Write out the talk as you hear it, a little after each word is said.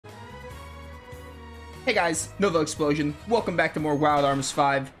Hey guys, Novaexplosion. Welcome back to more Wild Arms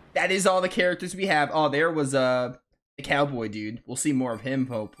 5. That is all the characters we have. Oh, there was the cowboy dude. We'll see more of him,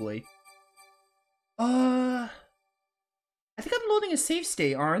 hopefully. I think I'm loading a save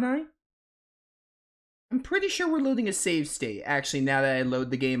state, aren't I? I'm pretty sure we're loading a save state, actually, now that I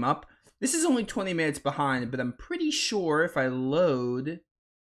load the game up. This is only 20 minutes behind, but I'm pretty sure if I load...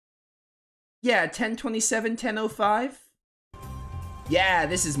 Yeah, 10:27, 10:05. Yeah,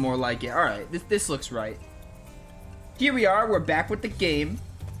 this is more like it. Alright, this looks right. Here we are, we're back with the game.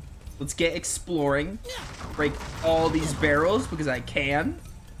 Let's get exploring. Break all these barrels because I can.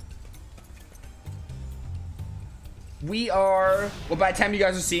 We are... Well, by the time you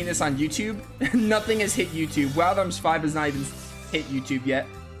guys are seeing this on YouTube, nothing has hit YouTube. Wild Arms 5 has not even hit YouTube yet.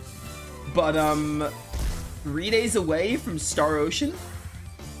 But, 3 days away from Star Ocean.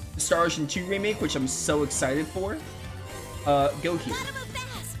 The Star Ocean 2 remake, which I'm so excited for. Go here.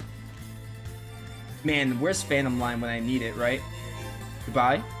 Man, where's Phantom Line when I need it, right?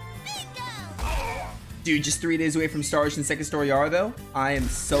 Goodbye. Dude, just 3 days away from Star Ocean Second Story R, though. I am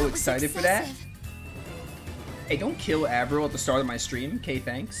so excited for that. Hey, don't kill Avril at the start of my stream. Okay,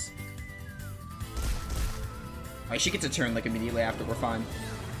 thanks. Alright, she gets a turn, like, immediately after. We're fine.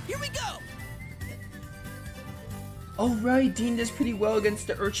 Here we go! Oh, right. Dean does pretty well against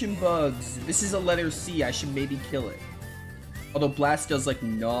the urchin bugs. This is a letter C. I should maybe kill it. Although Blast does, like,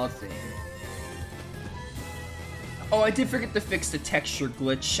 nothing. Oh, I did forget to fix the texture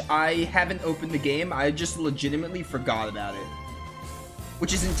glitch. I haven't opened the game. I just legitimately forgot about it.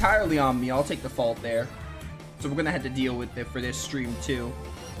 Which is entirely on me. I'll take the fault there. So we're gonna have to deal with it for this stream, too.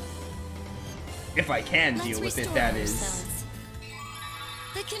 If I can deal with it, that is.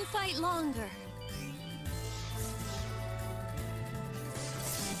 They can fight longer.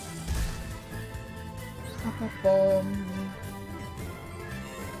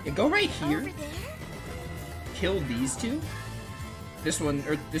 Yeah, go right here. Kill these two. This one,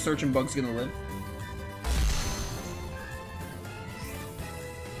 or this urchin bug's gonna live.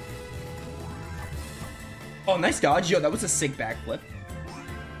 Oh, nice dodge. Yo, that was a sick backflip.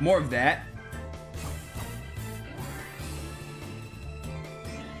 More of that.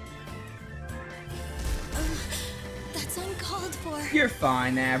 That's uncalled for. You're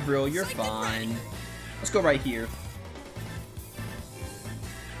fine, Avril. You're fine. Let's go right here.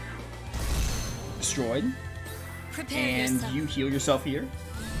 Destroyed. And yourself. you heal yourself here.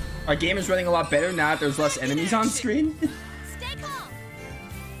 Our game is running a lot better now that there's less enemies on screen. Stay calm.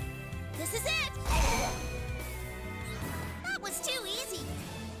 This is it. That was too easy.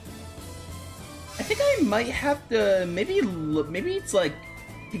 I think I might have to maybe it's like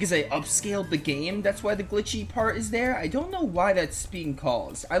because I upscaled the game. That's why the glitchy part is there. I don't know why that's being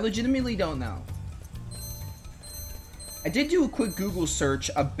caused. I legitimately don't know. I did do a quick Google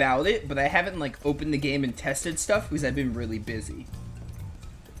search about it, but I haven't, like, opened the game and tested stuff because I've been really busy.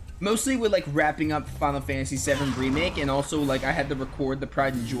 Mostly with, like, wrapping up Final Fantasy VII Remake, and also, like, I had to record the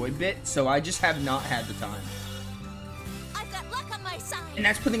Pride and Joy bit, so I just have not had the time. I've got luck on my side. And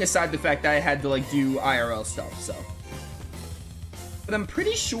that's putting aside the fact that I had to, like, do IRL stuff, so. But I'm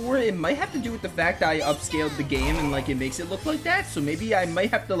pretty sure it might have to do with the fact that I upscaled the game and, like, it makes it look like that, so maybe I might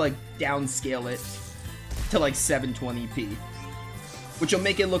have to, like, downscale it to like 720p, which will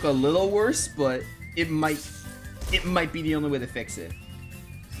make it look a little worse, but it might be the only way to fix it.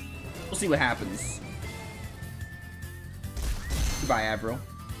 We'll see what happens. Goodbye, Avril.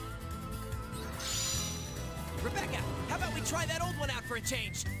 Rebecca, how about we try that old one out for a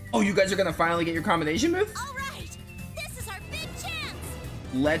change? Oh, you guys are gonna finally get your combination move? All right, this is our big chance.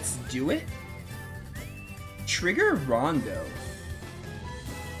 Let's do it. Trigger Rondo.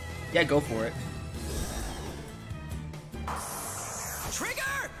 Yeah, go for it.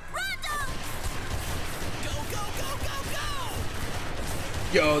 Trigger! Rondo! Go, go, go, go, go!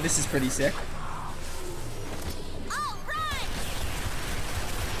 Yo, this is pretty sick. All right.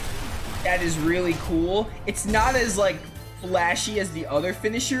 That is really cool. It's not as like flashy as the other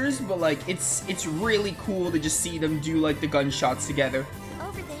finishers, but like it's really cool to just see them do like the gunshots together.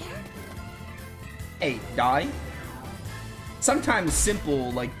 Over there. Hey, die. Sometimes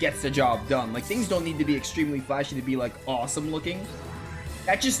simple like gets the job done. Like things don't need to be extremely flashy to be like awesome looking.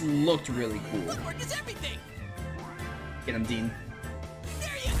 That just looked really cool. Footwork is everything. Get him, Dean.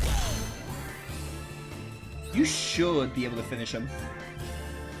 There you go. You should be able to finish him.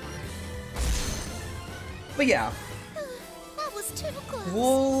 But yeah, That was too close.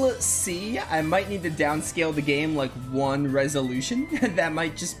 we'll see. I might need to downscale the game like one resolution. That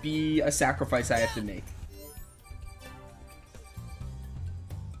might just be a sacrifice I have to make.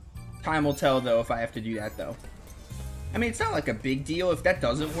 Time will tell though if I have to do that though. I mean, it's not like a big deal. If that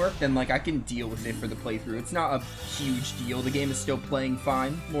doesn't work, then like I can deal with it for the playthrough. It's not a huge deal. The game is still playing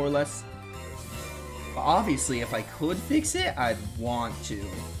fine, more or less. But obviously, if I could fix it, I'd want to.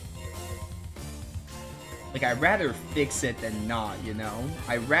 Like, I'd rather fix it than not, you know?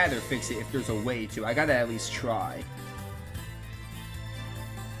 I'd rather fix it if there's a way to. I gotta at least try.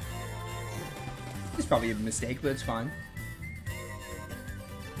 It's probably a mistake, but it's fine.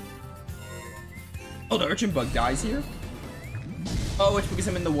 Oh, the urchin bug dies here? Oh, it's because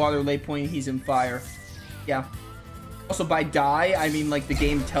I'm in the water late point, he's in fire. Yeah. Also, by die, I mean, like, the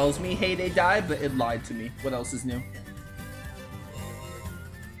game tells me, hey, they died, but it lied to me. What else is new?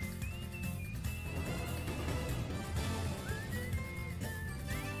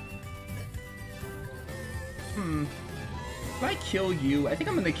 If I kill you, I think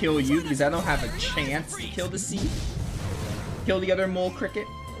I'm gonna kill you because I don't have a chance to kill the seed. Kill the other mole cricket.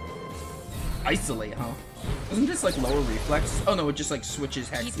 Isolate, huh? Doesn't this like lower reflex? Oh no, it just like switches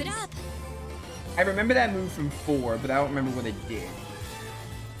hexes. Keep it up. I remember that move from 4, but I don't remember what it did.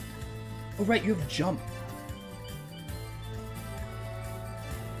 Oh right, you have jump.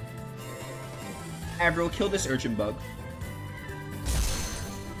 Avril, kill this urchin bug.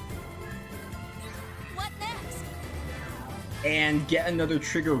 What next? And get another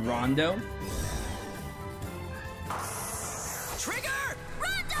trigger rondo. Trigger!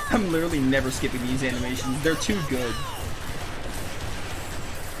 Rondo! I'm literally never skipping these animations. They're too good.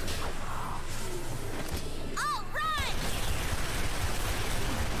 All right!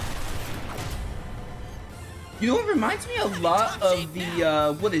 You know what reminds me a lot of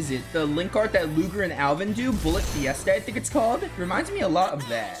the, what is it? The link art that Luger and Alvin do? Bullet Fiesta, I think it's called. Reminds me a lot of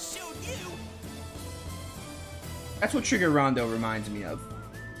that. Shoot you! That's what Trigger Rondo reminds me of.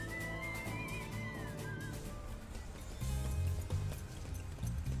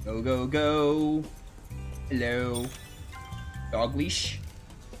 Go, go, go. Hello. Dog leash.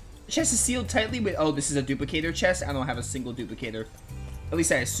 The chest is sealed tightly with... Oh, this is a duplicator chest? I don't have a single duplicator. At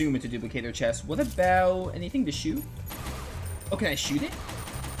least I assume it's a duplicator chest. What about anything to shoot? Oh, can I shoot it?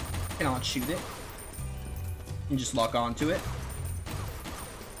 I cannot shoot it. And just lock onto it.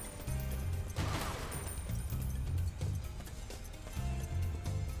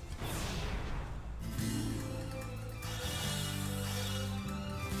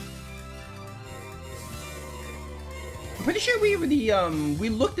 I'm pretty sure we we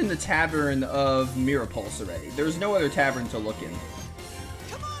looked in the tavern of Mirapulse already. There's no other tavern to look in.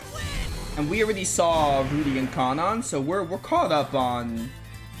 Come on, win! And we already saw Rudy and Kanan, so we're caught up on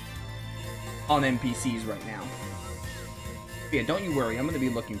NPCs right now. But yeah, don't you worry, I'm gonna be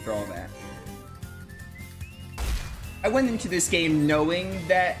looking for all that. I went into this game knowing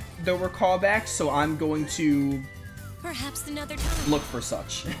that there were callbacks, so I'm going to Perhaps another time. look for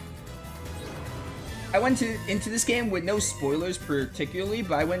such. I went into this game with no spoilers particularly,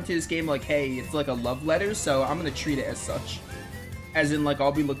 but I went into this game like, hey, it's like a love letter, so I'm gonna treat it as such. As in, like,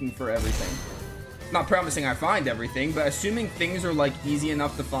 I'll be looking for everything. Not promising I find everything, but assuming things are, like, easy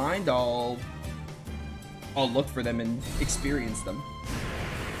enough to find, I'll look for them and experience them.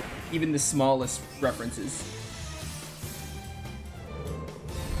 Even the smallest references.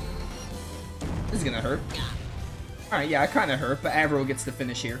 This is gonna hurt. Alright, yeah, I kinda hurt, but Avril gets the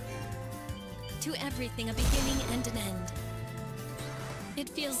finish here. To everything a beginning and an end. It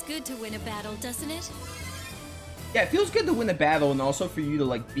feels good to win a battle, doesn't it? Yeah, it feels good to win a battle and also for you to,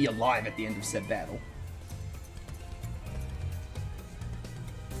 like, be alive at the end of said battle.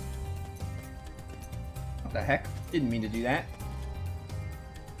 What the heck? Didn't mean to do that.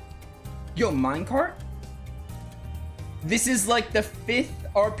 Yo, minecart? This is like the 5th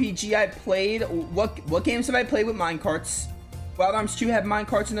RPG I played. What games have I played with minecarts? Wild Arms 2 had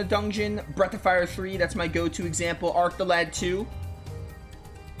minecarts in the dungeon. Breath of Fire 3, that's my go-to example. Arc the Lad 2.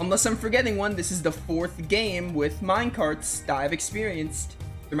 Unless I'm forgetting one, this is the 4th game with minecarts that I've experienced.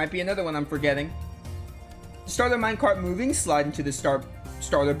 There might be another one I'm forgetting. To start the minecart moving, slide into the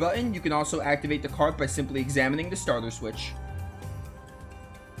starter button. You can also activate the cart by simply examining the starter switch.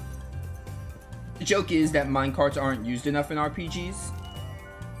 The joke is that minecarts aren't used enough in RPGs.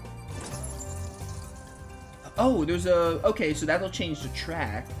 Oh, there's a... Okay, so that'll change the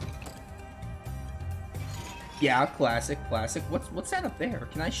track. Yeah, classic, classic. What's that up there?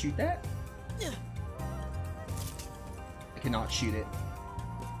 Can I shoot that? I cannot shoot it.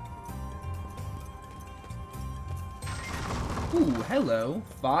 Ooh, hello.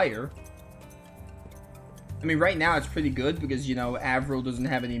 Fire. I mean, right now it's pretty good because, you know, Avril doesn't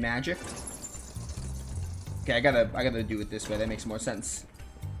have any magic. Okay, I gotta do it this way. That makes more sense.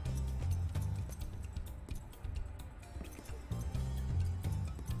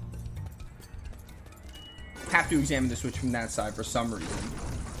 Have to examine the switch from that side for some reason.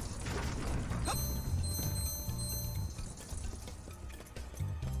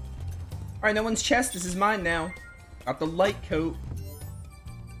 Alright, no one's chest. This is mine now. Got the light coat.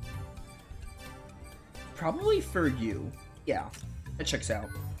 Probably for you. Yeah, that checks out.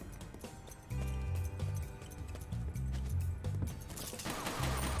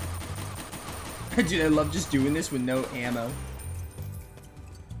 Dude, I love just doing this with no ammo.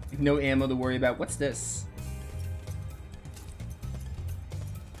 Like, no ammo to worry about. What's this?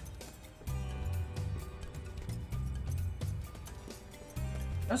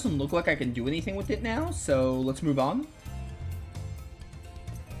 Doesn't look like I can do anything with it now, so let's move on.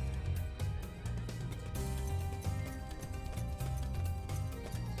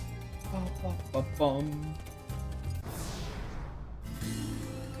 Bum.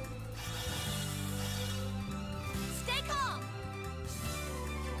 Stay calm.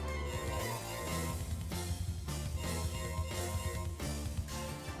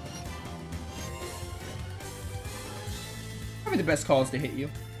 Probably the best calls to hit you.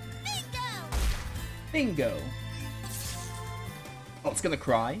 Bingo. Oh, it's gonna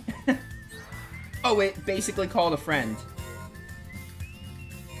cry. Oh, it basically called a friend.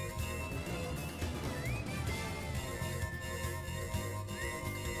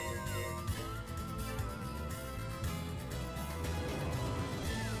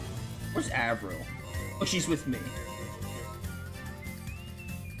 Where's Avril? Oh, she's with me.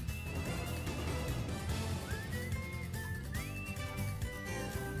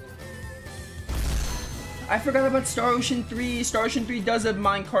 I forgot about Star Ocean 3. Star Ocean 3 does have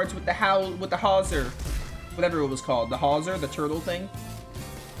mine carts with the hawser. Whatever it was called. The hawser, the turtle thing.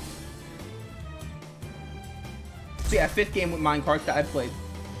 So yeah, 5th game with mine carts that I played.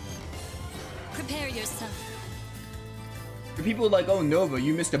 Prepare yourself. For people like, oh Nova,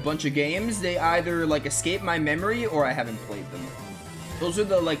 you missed a bunch of games, they either like escape my memory or I haven't played them. Those are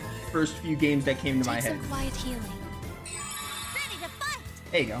the like first few games that came to my head. Take some quiet healing. Ready to fight!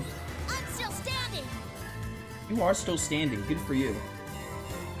 There you go. I'm still standing! You are still standing. Good for you.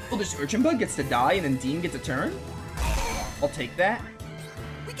 Oh, this Urchin Bug gets to die and then Dean gets a turn? I'll take that.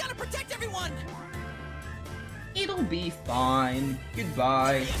 We gotta protect everyone! It'll be fine.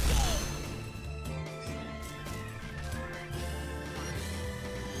 Goodbye.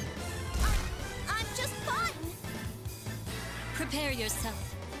 I'm just fine! Prepare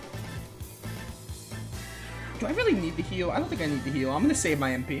yourself. Do I really need to heal? I don't think I need to heal. I'm gonna save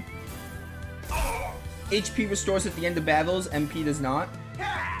my MP. HP restores at the end of battles, MP does not.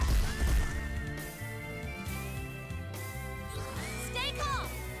 Stay calm!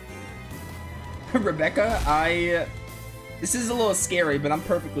 Rebecca, this is a little scary, but I'm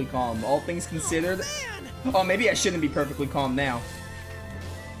perfectly calm. All things considered. Oh, maybe I shouldn't be perfectly calm now.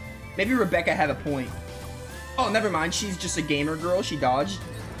 Maybe Rebecca had a point. Oh, never mind. She's just a gamer girl. She dodged.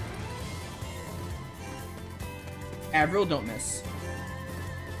 Avril, don't miss.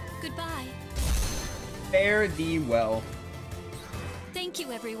 Goodbye. Fare thee well. Thank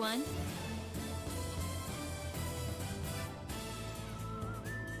you, everyone.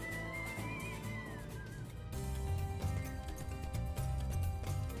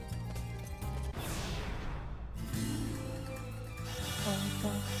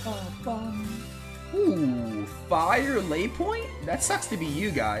 Ooh, fire lay point? That sucks to be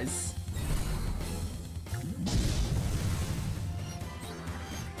you guys.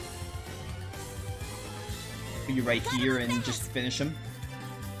 Put you right here and just finish him.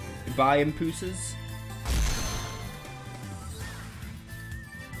 Goodbye, Impooses.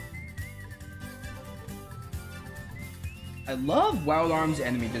 I love Wild Arms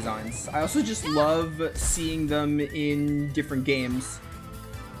enemy designs. I also just love seeing them in different games.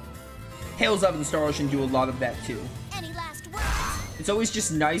 Tales of and Star Ocean do a lot of that too. Any last words? It's always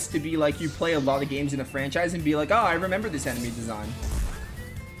just nice to be like, you play a lot of games in a franchise and be like, oh, I remember this enemy design.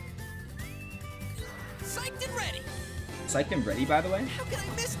 Psyched and ready! Psyched and ready, by the way? How can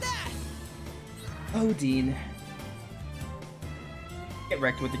I miss that? Oh, Dean. Get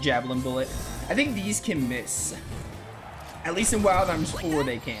wrecked with the Javelin Bullet. I think these can miss. At least in Wild Arms 4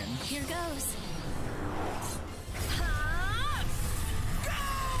 they can. Here goes.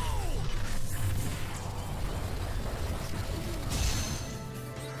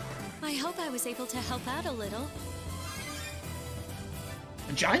 I hope I was able to help out a little.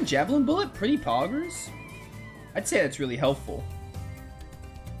 A giant Javelin Bullet? Pretty poggers? I'd say that's really helpful.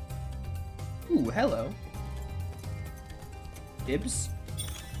 Ooh, hello. Dibs.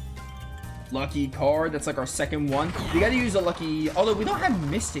 Lucky card, that's like our second one. We gotta use a lucky, although we don't have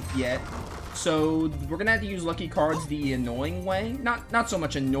Mystic yet. So we're gonna have to use lucky cards the annoying way. Not so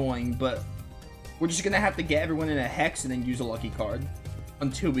much annoying, but We're just gonna have to get everyone in a hex and then use a lucky card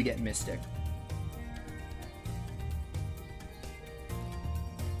until we get Mystic.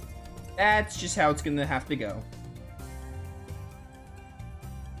 That's just how it's gonna have to go.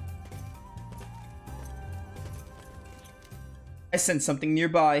 I sense something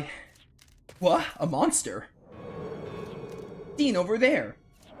nearby. What? A monster? Dean, over there.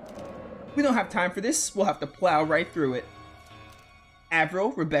 We don't have time for this. We'll have to plow right through it.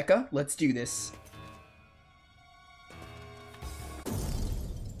 Avril, Rebecca, let's do this.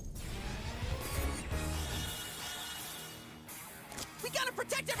 We gotta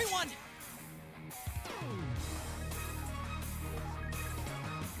protect everyone!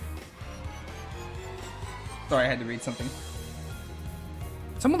 Sorry, I had to read something.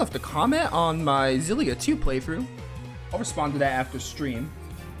 Someone left a comment on my Zillia 2 playthrough. I'll respond to that after stream,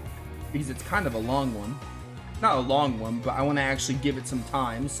 because it's kind of a long one. Not a long one, but I want to actually give it some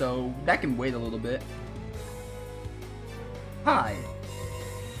time, so that can wait a little bit. Hi.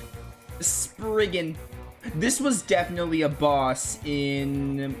 Spriggan. This was definitely a boss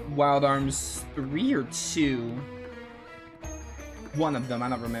in Wild Arms 3 or 2. One of them, I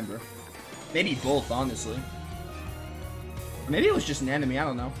don't remember. Maybe both, honestly. Or maybe it was just an enemy, I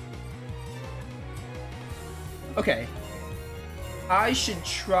don't know. Okay. I should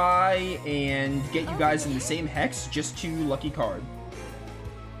try and get you guys in the same hex, just to lucky card.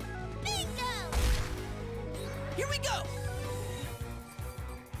 Bingo! Here we go!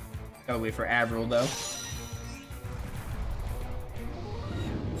 Gotta wait for Avril, though.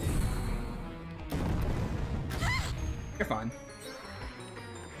 You're fine.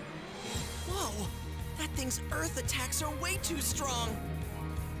 Whoa! That thing's earth attacks are way too strong!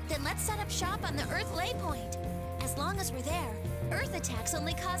 Then let's set up shop on the Earth lay point. As long as we're there, Earth attacks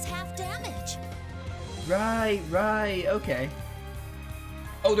only cause half damage. Right, okay.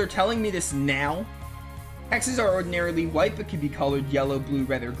 Oh, they're telling me this now? Hexes are ordinarily white, but can be colored yellow, blue,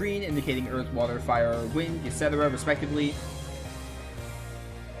 red, or green, indicating earth, water, fire, or wind, etc., respectively.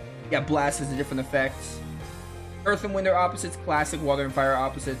 Yeah, blast has a different effect. Earth and wind are opposites, classic, water and fire are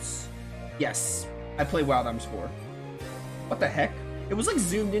opposites. Yes, I play Wild Arms 4. What the heck? It was like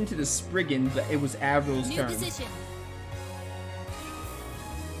zoomed into the Spriggan, but it was Avril's New turn. position.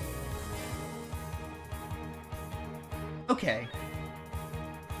 Okay.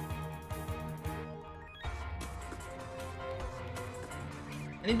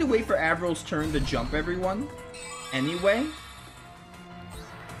 I need to wait for Avril's turn to jump everyone. Anyway,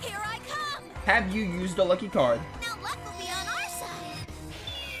 Here I come! have you used a lucky card? Now luck will be on our side.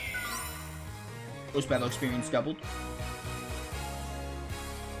 Post battle experience doubled.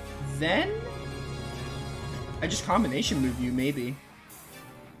 Then I just combination move you, maybe.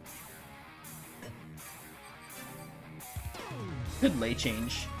 Good lay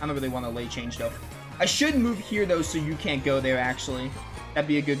change. I don't really want a lay change though. I should move here though, so you can't go there actually. That'd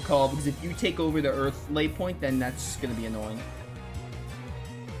be a good call, because if you take over the earth lay point, then that's gonna be annoying.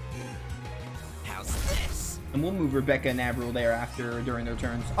 How's this? And we'll move Rebecca and Avril there after, during their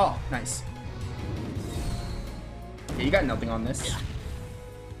turns. Oh, nice. Yeah, you got nothing on this.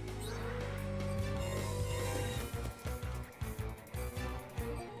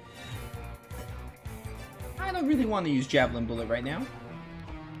 I don't really want to use Javelin Bullet right now,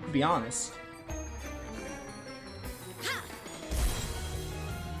 to be honest. Ha!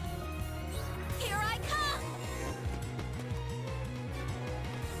 Here I come!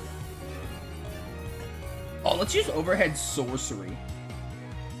 Oh, let's use Overhead Sorcery.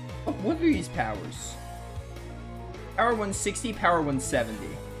 Oh, what are these powers? Power 160, Power 170.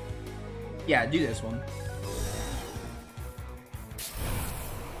 Yeah, do this one.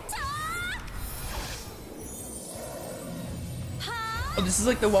 Oh, this is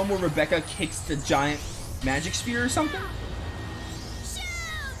like the one where Rebecca kicks the giant magic spear or something? Shoot!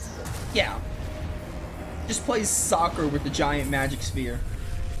 Yeah. Just plays soccer with the giant magic sphere.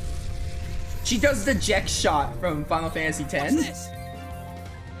 She does the Jack shot from Final Fantasy What's X. this?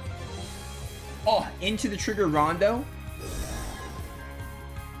 Oh, into the trigger rondo.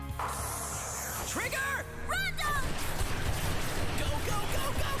 Trigger! Rondo! Go, go,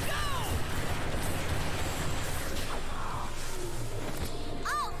 go, go, go!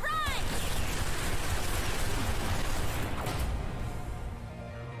 All right!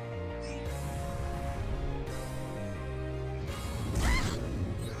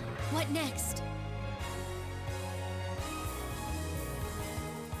 What next?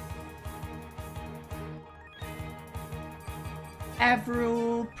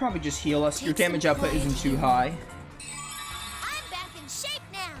 Avril, probably just heal us. Your Take some damage output quiet isn't too here. high. I'm back in shape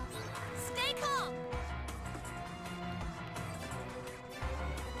now. Stay calm.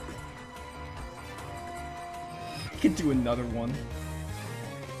 could do another one.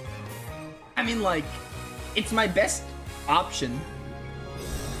 I mean, like, it's my best option.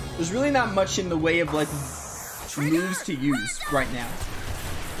 There's really not much in the way of, like, moves to use right now.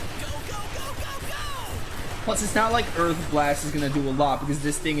 Go, go, go, go, go! Plus, it's not like Earth Blast is gonna do a lot, because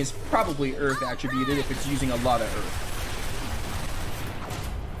this thing is probably Earth attributed if it's using a lot of Earth.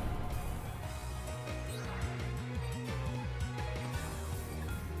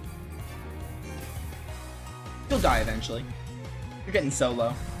 He'll die eventually. You're getting so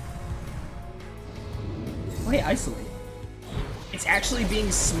low. Oh, hey, Isolate. It's actually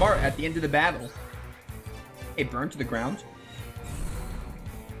being smart at the end of the battle. Hey, burn to the ground.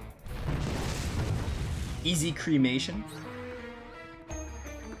 Easy cremation.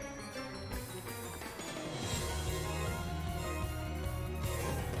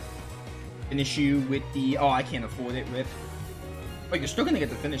 Finish you with the... Oh, I can't afford it, rip. But you're still gonna get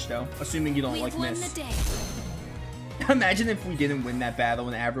the finish, though. Assuming you don't, like, We've won miss. the day. Imagine if we didn't win that battle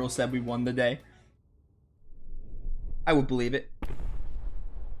and Avril said we won the day. I would believe it.